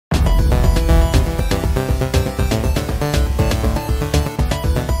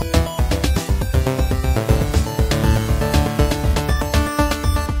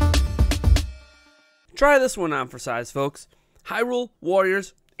Try this one on for size, folks. Hyrule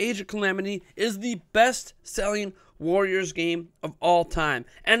Warriors Age of Calamity is the best-selling Warriors game of all time.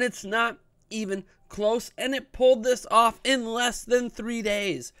 And it's not even close. And it pulled this off in less than 3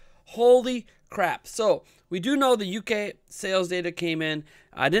 days. Holy crap. So, we do know the UK sales data came in.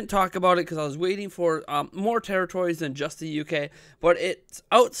 I didn't talk about it because I was waiting for more territories than just the UK. But it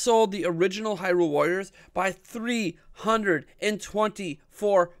outsold the original Hyrule Warriors by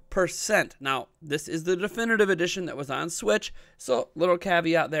 324%. Now, this is the definitive edition that was on Switch. So, little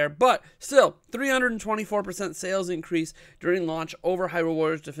caveat there. But still, 324% sales increase during launch over Hyrule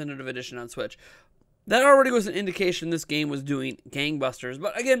Warriors Definitive Edition on Switch. That already was an indication this game was doing gangbusters.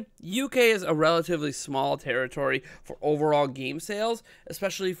 But again, UK is a relatively small territory for overall game sales,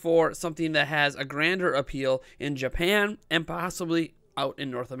 especially for something that has a grander appeal in Japan and possibly out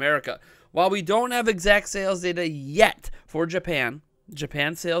in North America. While we don't have exact sales data yet for Japan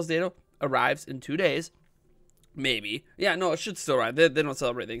sales data arrives in 2 days. Maybe. Yeah, no, it should still arrive. They don't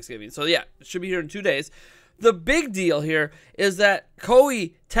celebrate Thanksgiving. So yeah, it should be here in 2 days. The big deal here is that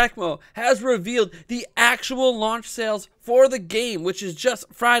Koei Tecmo has revealed the actual launch sales for the game, which is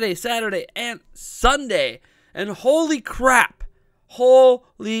just Friday, Saturday, and Sunday. And holy crap.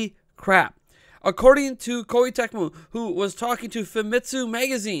 Holy crap. According to Koei Tecmo, who was talking to Famitsu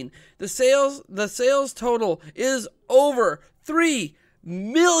Magazine, the sales total is over 3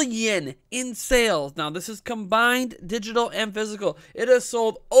 million in sales. Now, this is combined digital and physical. It has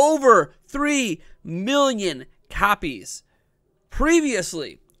sold over 3 million copies.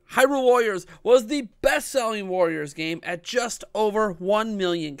 Previously, Hyrule Warriors was the best-selling Warriors game at just over 1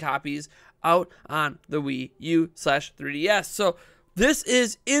 million copies out on the Wii U/3DS. So, this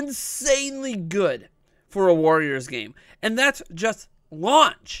is insanely good for a Warriors game. And that's just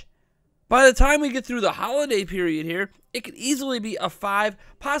launch. By the time we get through the holiday period here, it could easily be a 5,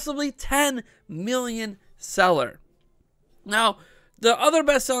 possibly 10 million seller. Now, the other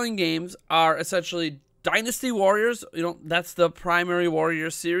best-selling games are essentially Dynasty Warriors. You know, that's the primary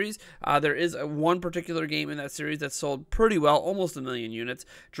Warriors series. There is one particular game in that series that sold pretty well, almost 1 million units.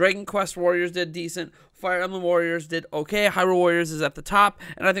 Dragon Quest Warriors did decent. Fire Emblem Warriors did okay. Hyrule Warriors is at the top,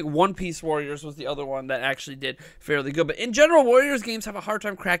 and I think One Piece Warriors was the other one that actually did fairly good. But in general, Warriors games have a hard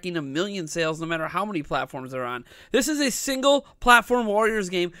time cracking 1 million sales no matter how many platforms they're on. This is a single platform Warriors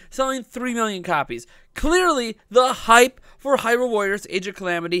game selling 3 million copies. Clearly, the hype for Hyrule Warriors Age of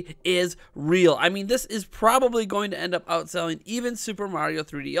Calamity is real. I mean, this is probably going to end up outselling even Super Mario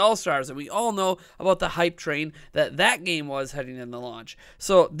 3D All-Stars, and we all know about the hype train that game was heading in the launch.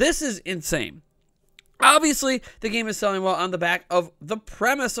 So this is insane. Obviously, the game is selling well on the back of the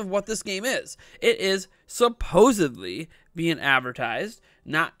premise of what this game is. It is supposedly being advertised,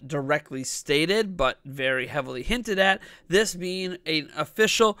 not directly stated, but very heavily hinted at, this being an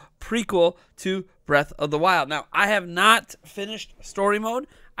official prequel to Breath of the Wild. Now, I have not finished story mode.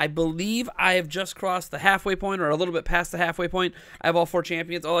 I believe I have just crossed the halfway point, or a little bit past the halfway point. I have all 4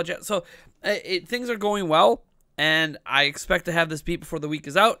 champions, all that jazz. So, things are going well, and I expect to have this beat before the week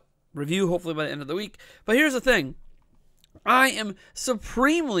is out. Review hopefully by the end of the week. But here's the thing. I am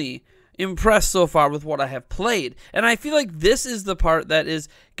supremely impressed so far with what I have played. And I feel like this is the part that is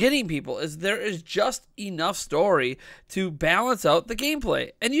getting people, is there is just enough story to balance out the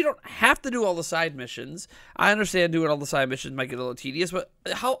gameplay. And you don't have to do all the side missions. I understand doing all the side missions might get a little tedious, but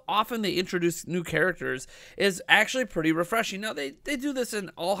how often they introduce new characters is actually pretty refreshing. Now, they do this in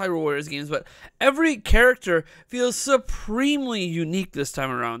all Hyrule Warriors games, but every character feels supremely unique this time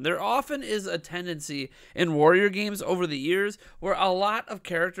around. There often is a tendency in Warrior games over the years where a lot of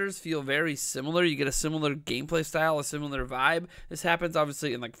characters feel very similar. You get a similar gameplay style, a similar vibe. This happens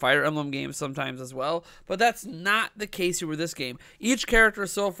obviously in like Fire Emblem games sometimes as well, but that's not the case here with this game. Each character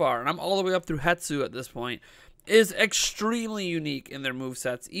so far, and I'm all the way up through Hetsu at this point, is extremely unique in their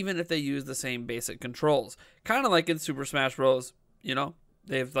movesets, even if they use the same basic controls. Kind of like in Super Smash Bros., you know?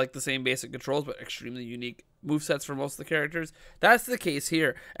 They have like the same basic controls, but extremely unique movesets for most of the characters. That's the case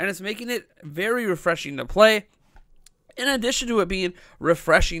here, and it's making it very refreshing to play. In addition to it being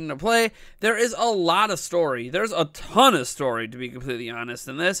refreshing to play, there is a lot of story. There's a ton of story, to be completely honest,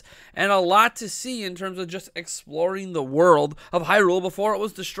 in this, and a lot to see in terms of just exploring the world of Hyrule before it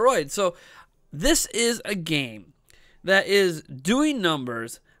was destroyed. So this is a game that is doing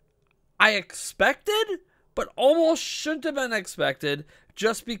numbers I expected, but almost shouldn't have been expected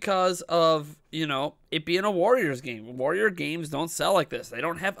just because of, you know, it being a Warriors game. Warrior games don't sell like this. They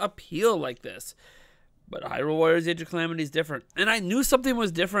don't have appeal like this. But Hyrule Warriors Age of Calamity is different. And I knew something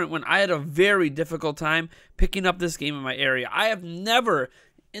was different when I had a very difficult time picking up this game in my area. I have never,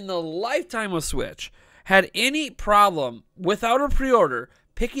 in the lifetime of Switch, had any problem without a pre-order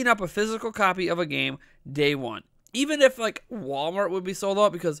picking up a physical copy of a game day one. Even if like Walmart would be sold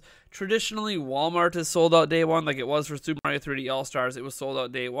out, because traditionally Walmart is sold out day one, like it was for Super Mario 3D All-Stars, it was sold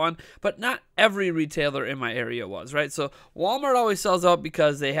out day one, but not every retailer in my area was, right? So Walmart always sells out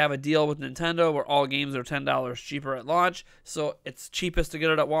because they have a deal with Nintendo where all games are $10 cheaper at launch, so it's cheapest to get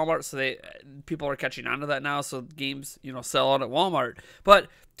it at Walmart, so people are catching on to that now, so games, sell out at Walmart. But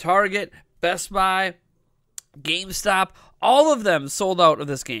Target, Best Buy, GameStop, all of them sold out of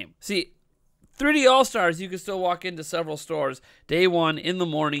this game. See, 3D All-Stars, you could still walk into several stores day one in the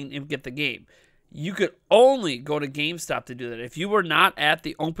morning and get the game. You could only go to GameStop to do that. If you were not at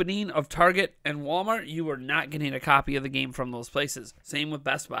the opening of Target and Walmart, you were not getting a copy of the game from those places. Same with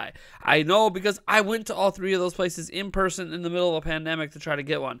Best Buy. I know because I went to all three of those places in person in the middle of the pandemic to try to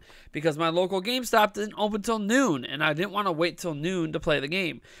get one, because my local GameStop didn't open till noon, and I didn't want to wait till noon to play the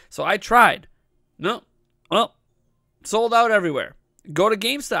game. So I tried. No. Well, sold out everywhere. Go to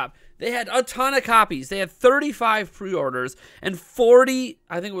GameStop. They had a ton of copies. They had 35 pre-orders and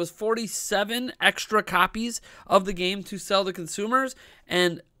 47 extra copies of the game to sell to consumers.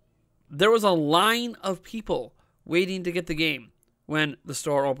 And there was a line of people waiting to get the game when the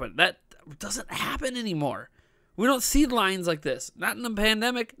store opened. That doesn't happen anymore. We don't see lines like this. Not in the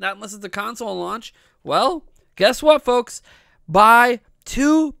pandemic, not unless it's a console launch. Well, guess what, folks? By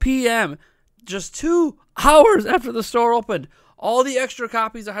 2 p.m., just 2 hours after the store opened, all the extra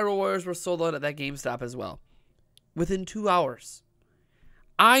copies of Hyrule Warriors were sold out at that GameStop as well. Within 2 hours.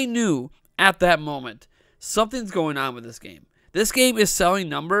 I knew at that moment something's going on with this game. This game is selling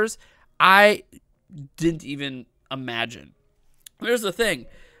numbers I didn't even imagine. Here's the thing.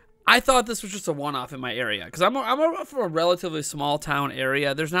 I thought this was just a one-off in my area, because I'm from a relatively small town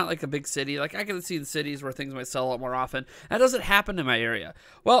area. There's not like a big city. Like, I can see the cities where things might sell out more often. That doesn't happen in my area.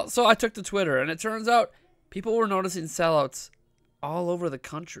 Well, so I took to Twitter, and it turns out people were noticing sellouts all over the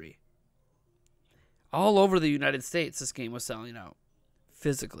country. All over the United States, this game was selling out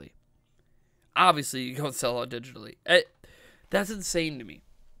physically. Obviously, you don't sell out digitally. That's insane to me.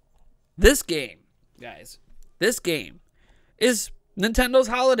 This game, guys, this game is Nintendo's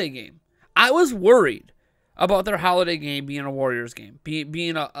holiday game. I was worried about their holiday game being a Warriors game,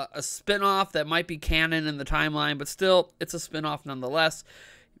 being a spin-off that might be canon in the timeline, but still, it's a spin-off nonetheless.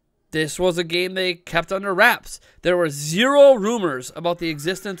 This was a game they kept under wraps. There were 0 rumors about the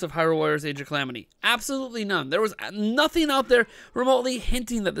existence of Hyrule Warriors Age of Calamity. Absolutely none. There was nothing out there remotely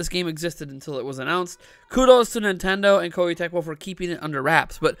hinting that this game existed until it was announced. Kudos to Nintendo and Koei Tecmo for keeping it under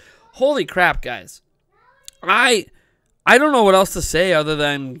wraps. But holy crap, guys. I don't know what else to say other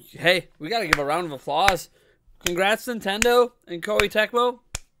than, hey, we got to give a round of applause. Congrats, Nintendo and Koei Tecmo.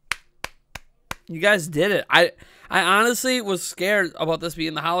 You guys did it. I honestly was scared about this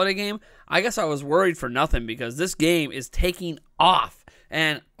being the holiday game. I guess I was worried for nothing, because this game is taking off.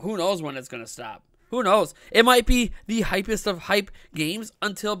 And who knows when it's going to stop. Who knows? It might be the hypest of hype games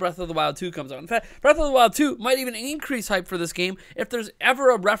until Breath of the Wild 2 comes out. In fact, Breath of the Wild 2 might even increase hype for this game if there's ever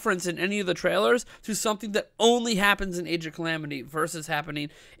a reference in any of the trailers to something that only happens in Age of Calamity versus happening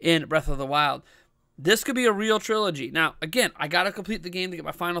in Breath of the Wild. This could be a real trilogy. Now, again, I got to complete the game to get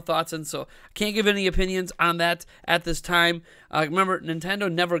my final thoughts in, so I can't give any opinions on that at this time. Remember,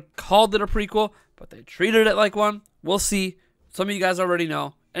 Nintendo never called it a prequel, but they treated it like one. We'll see. Some of you guys already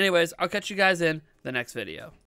know. Anyways, I'll catch you guys in the next video.